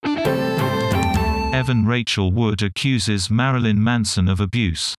Evan Rachel Wood accuses Marilyn Manson of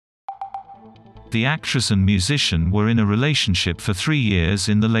abuse. The actress and musician were in a relationship for 3 years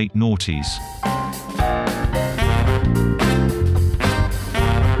in the late noughties.